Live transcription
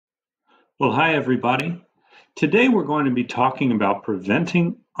Well, hi, everybody. Today we're going to be talking about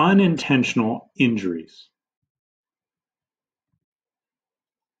preventing unintentional injuries.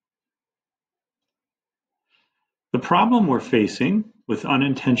 The problem we're facing with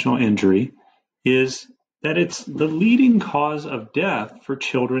unintentional injury is that it's the leading cause of death for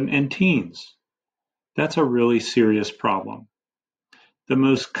children and teens. That's a really serious problem. The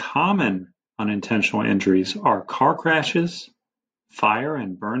most common unintentional injuries are car crashes, fire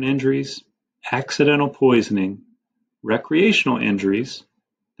and burn injuries, accidental poisoning, recreational injuries.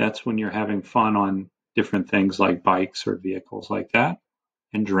 That's when you're having fun on different things like bikes or vehicles like that,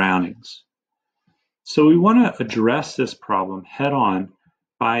 and drownings. So we want to address this problem head on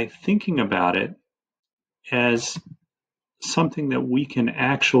by thinking about it as something that we can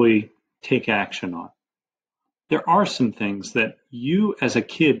actually take action on. There are some things that you as a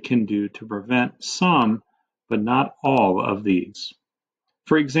kid can do to prevent some, but not all of these.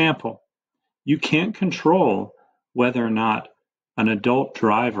 For example, you can't control whether or not an adult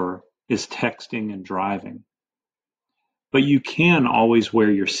driver is texting and driving, but you can always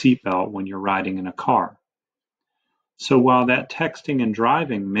wear your seatbelt when you're riding in a car. So while that texting and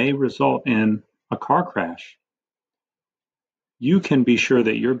driving may result in a car crash, you can be sure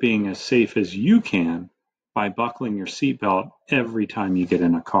that you're being as safe as you can by buckling your seatbelt every time you get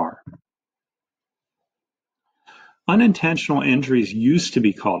in a car. Unintentional injuries used to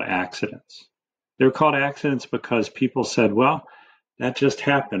be called accidents. They were called accidents because people said, well, that just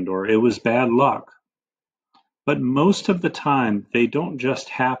happened, or it was bad luck. But most of the time, they don't just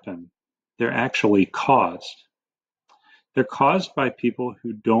happen, they're actually caused. They're caused by people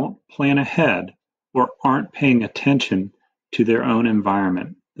who don't plan ahead or aren't paying attention to their own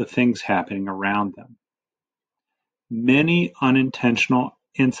environment, the things happening around them. Many unintentional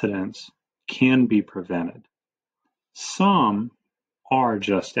incidents can be prevented. Some are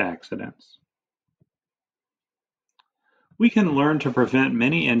just accidents. We can learn to prevent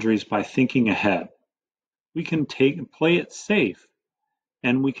many injuries by thinking ahead. We can play it safe,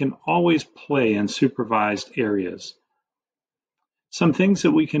 and we can always play in supervised areas. Some things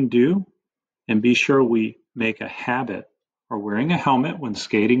that we can do and be sure we make a habit are wearing a helmet when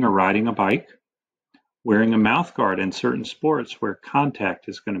skating or riding a bike, wearing a mouth guard in certain sports where contact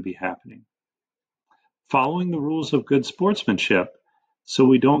is going to be happening, following the rules of good sportsmanship so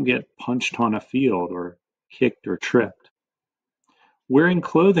we don't get punched on a field or kicked or tripped, wearing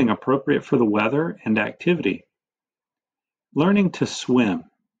clothing appropriate for the weather and activity, learning to swim,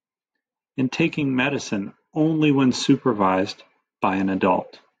 and taking medicine only when supervised by an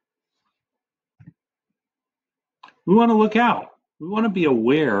adult. We want to look out. We want to be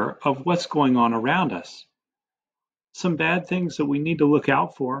aware of what's going on around us. Some bad things that we need to look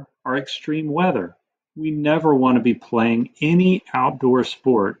out for are extreme weather. We never want to be playing any outdoor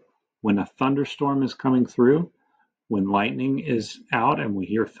sport when a thunderstorm is coming through, when lightning is out and we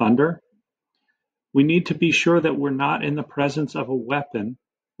hear thunder. We need to be sure that we're not in the presence of a weapon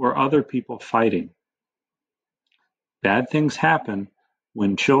or other people fighting. Bad things happen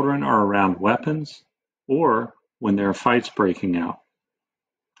when children are around weapons or when there are fights breaking out.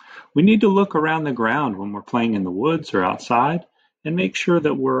 We need to look around the ground when we're playing in the woods or outside and make sure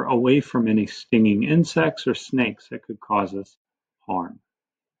that we're away from any stinging insects or snakes that could cause us harm.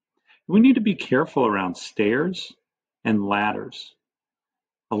 We need to be careful around stairs and ladders.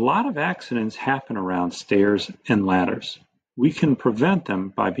 A lot of accidents happen around stairs and ladders. We can prevent them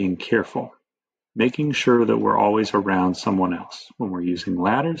by being careful, making sure that we're always around someone else when we're using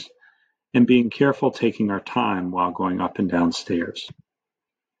ladders, and being careful taking our time while going up and down stairs.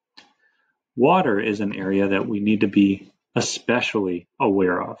 Water is an area that we need to be especially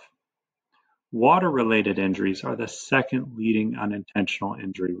aware of. Water-related injuries are the second leading unintentional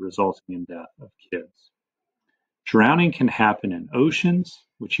injury resulting in death of kids. Drowning can happen in oceans,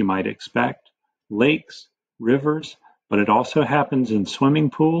 which you might expect, lakes, rivers, but it also happens in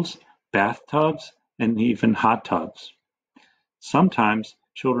swimming pools, bathtubs, and even hot tubs. Sometimes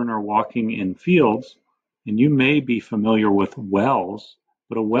children are walking in fields, and you may be familiar with wells,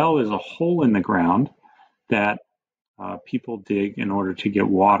 but a well is a hole in the ground that people dig in order to get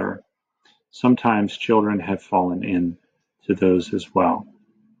water. Sometimes children have fallen into those as well.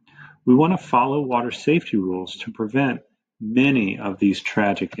 We want to follow water safety rules to prevent many of these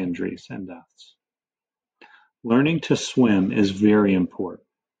tragic injuries and deaths. Learning to swim is very important.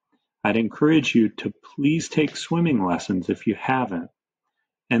 I'd encourage you to please take swimming lessons if you haven't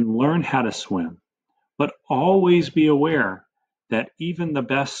and learn how to swim, but always be aware that even the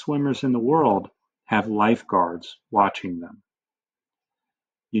best swimmers in the world have lifeguards watching them.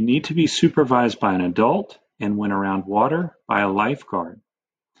 You need to be supervised by an adult and when around water by a lifeguard.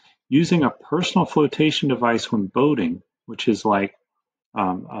 Using a personal flotation device when boating, which is like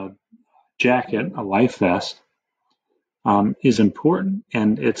a jacket, a life vest, is important,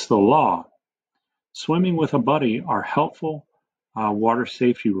 and it's the law. Swimming with a buddy are helpful water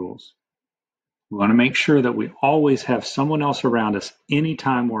safety rules. We want to make sure that we always have someone else around us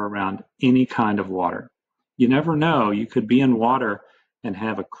anytime we're around any kind of water. You never know, you could be in water and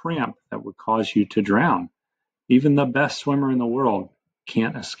have a cramp that would cause you to drown. Even the best swimmer in the world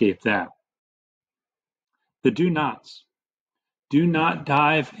can't escape that. The do nots. Do not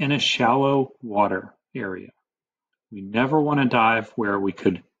dive in a shallow water area. We never want to dive where we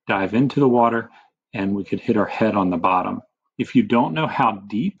could dive into the water and we could hit our head on the bottom. If you don't know how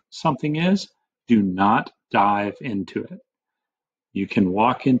deep something is, do not dive into it. You can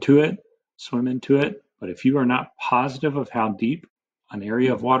walk into it, swim into it, but if you are not positive of how deep an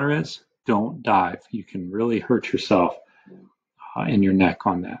area of water is, don't dive. You can really hurt yourself in your neck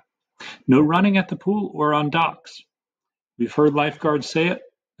on that. No running at the pool or on docks. We've heard lifeguards say it.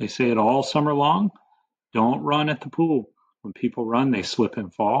 They say it all summer long. Don't run at the pool. When people run, they slip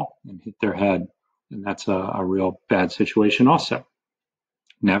and fall and hit their head, and that's a real bad situation also.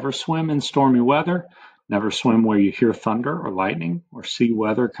 Never swim in stormy weather. Never swim where you hear thunder or lightning or see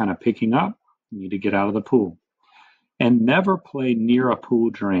weather kind of picking up. You need to get out of the pool. And never play near a pool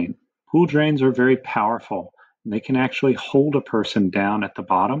drain. Pool drains are very powerful, and they can actually hold a person down at the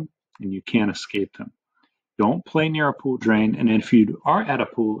bottom, and you can't escape them. Don't play near a pool drain, and if you are at a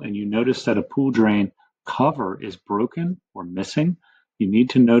pool and you notice that a pool drain cover is broken or missing, you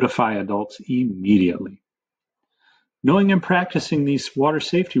need to notify adults immediately. Knowing and practicing these water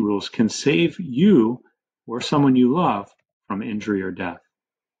safety rules can save you or someone you love from injury or death.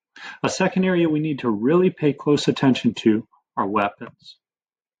 A second area we need to really pay close attention to are weapons.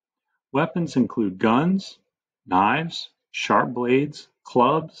 Weapons include guns, knives, sharp blades,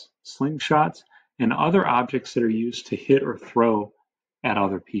 clubs, slingshots, and other objects that are used to hit or throw at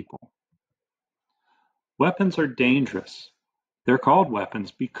other people. Weapons are dangerous. They're called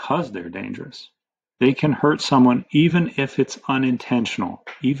weapons because they're dangerous. They can hurt someone even if it's unintentional,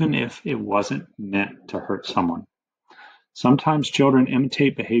 even if it wasn't meant to hurt someone. Sometimes children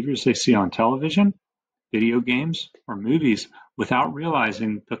imitate behaviors they see on television, video games, or movies without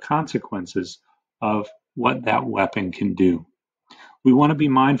realizing the consequences of what that weapon can do. We want to be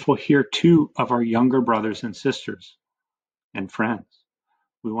mindful here too of our younger brothers and sisters and friends.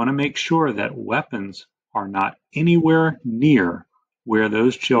 We want to make sure that weapons are not anywhere near where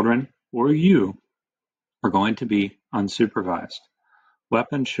those children or you are going to be unsupervised.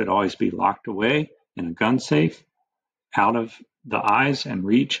 Weapons should always be locked away in a gun safe, out of the eyes and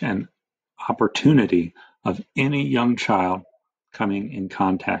reach and opportunity of any young child coming in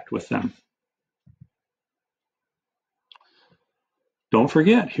contact with them. Don't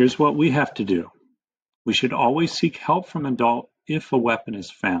forget, here's what we have to do. We should always seek help from an adult if a weapon is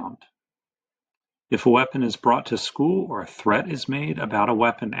found. If a weapon is brought to school or a threat is made about a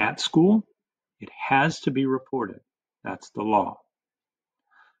weapon at school, it has to be reported. That's the law.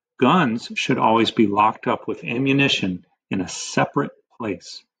 Guns should always be locked up with ammunition in a separate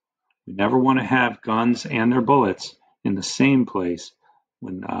place. We never want to have guns and their bullets in the same place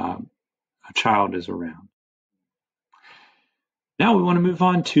when a child is around. Now we want to move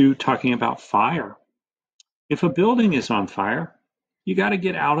on to talking about fire. If a building is on fire, you got to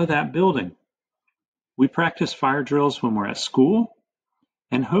get out of that building. We practice fire drills when we're at school,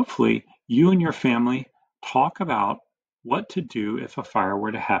 and hopefully you and your family talk about what to do if a fire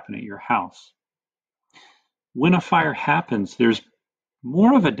were to happen at your house. When a fire happens, there's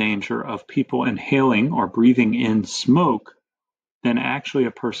more of a danger of people inhaling or breathing in smoke than actually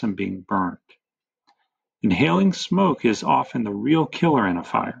a person being burnt. Inhaling smoke is often the real killer in a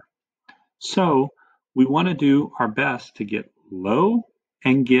fire. So we want to do our best to get low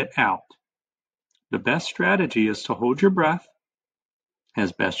and get out. The best strategy is to hold your breath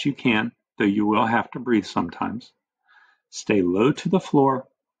as best you can, though you will have to breathe sometimes. Stay low to the floor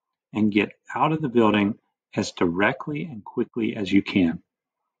and get out of the building as directly and quickly as you can.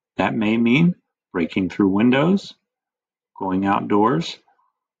 That may mean breaking through windows, going outdoors.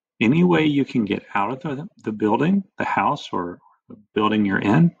 Any way you can get out of the building, the house, or the building you're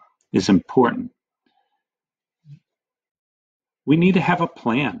in is important. We need to have a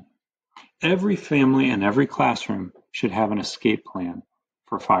plan. Every family and every classroom should have an escape plan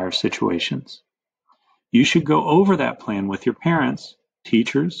for fire situations. You should go over that plan with your parents,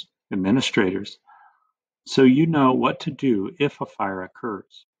 teachers, administrators, so you know what to do if a fire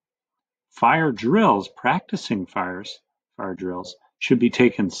occurs. Fire drills, practicing fire drills, should be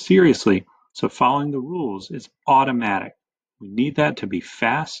taken seriously, so following the rules is automatic. We need that to be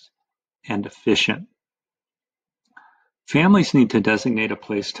fast and efficient. Families need to designate a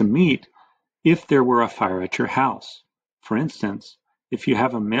place to meet if there were a fire at your house. For instance, if you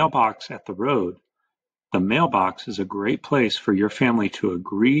have a mailbox at the road, the mailbox is a great place for your family to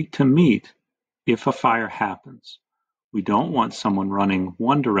agree to meet if a fire happens. We don't want someone running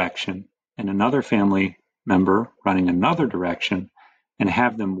one direction and another family member running another direction and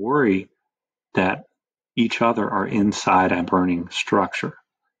have them worry that each other are inside a burning structure.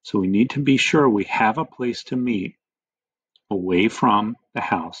 So we need to be sure we have a place to meet away from the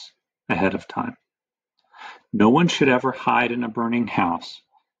house ahead of time. No one should ever hide in a burning house.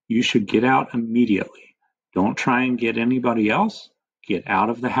 You should get out immediately. Don't try and get anybody else. Get out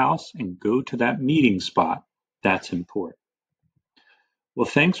of the house and go to that meeting spot. That's important. Well,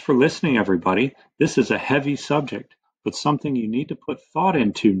 thanks for listening, everybody. This is a heavy subject, but something you need to put thought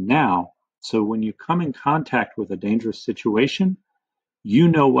into now, so when you come in contact with a dangerous situation, you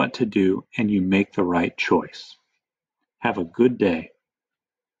know what to do and you make the right choice. Have a good day.